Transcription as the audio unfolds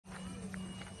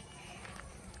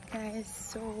Guys,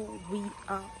 so we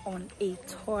are on a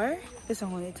tour. This is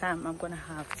the only time I'm gonna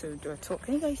have to do a tour.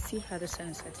 Can you guys see how the sun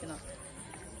is setting up?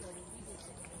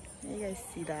 Can you guys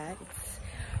see that? It's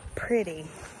pretty.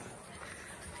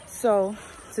 So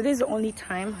today is the only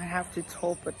time I have to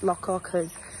talk with Loko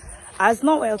because I was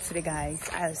not well today, guys.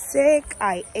 I was sick.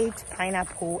 I ate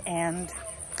pineapple and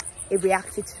it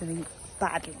reacted to me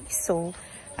badly, so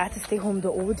I had to stay home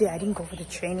the whole day. I didn't go for the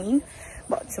training,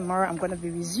 but tomorrow I'm going to be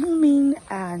resuming,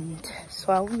 and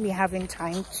so I won't be having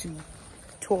time to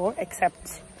tour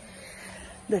except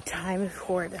the time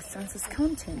before the census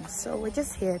counting. So we're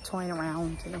just here touring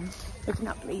around, you know, looking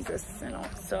at places, you know.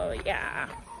 So yeah.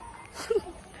 See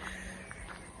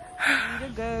the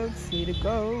goats, see the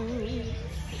goats.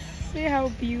 See how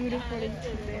beautiful it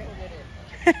is there.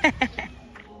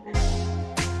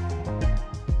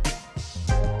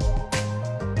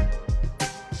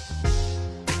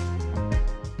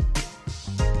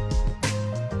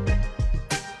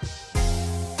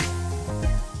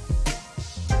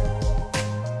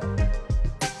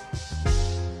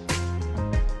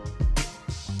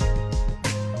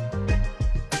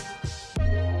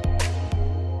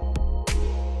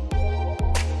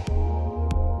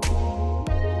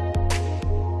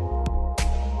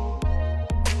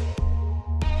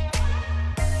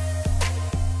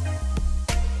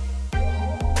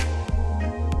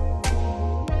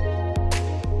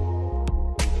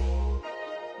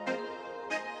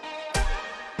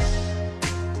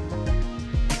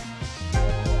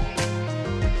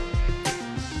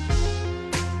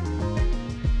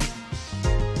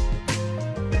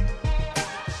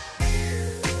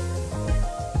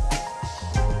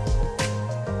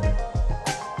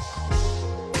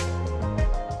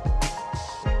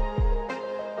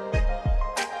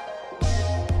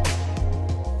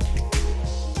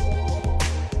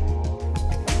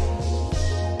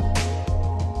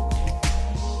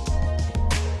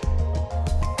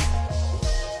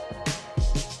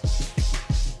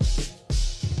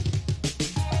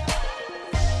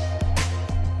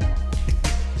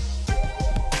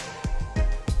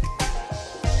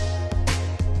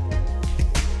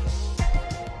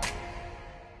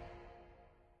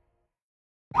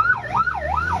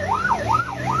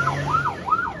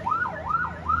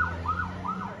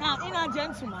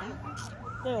 Gentleman.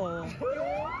 Oh.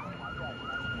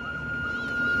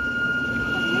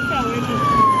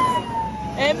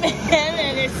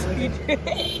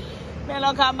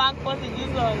 Come back for the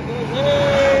Jesus.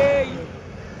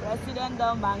 President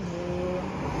down back here.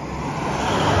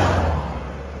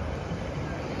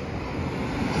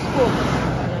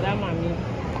 Another mommy.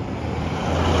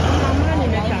 Mama, you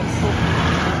can soap.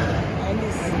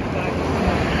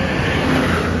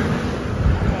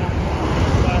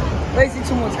 Where is it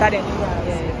too much garden? Yeah,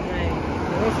 nice.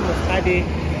 Where's the study?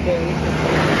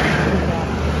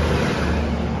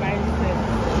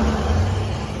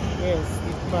 Yes,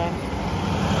 it's far.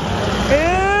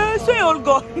 So you all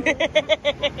gone. You're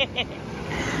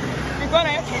gonna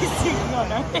have to see. No,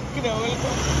 no.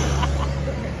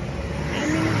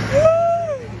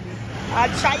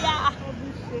 Achaya.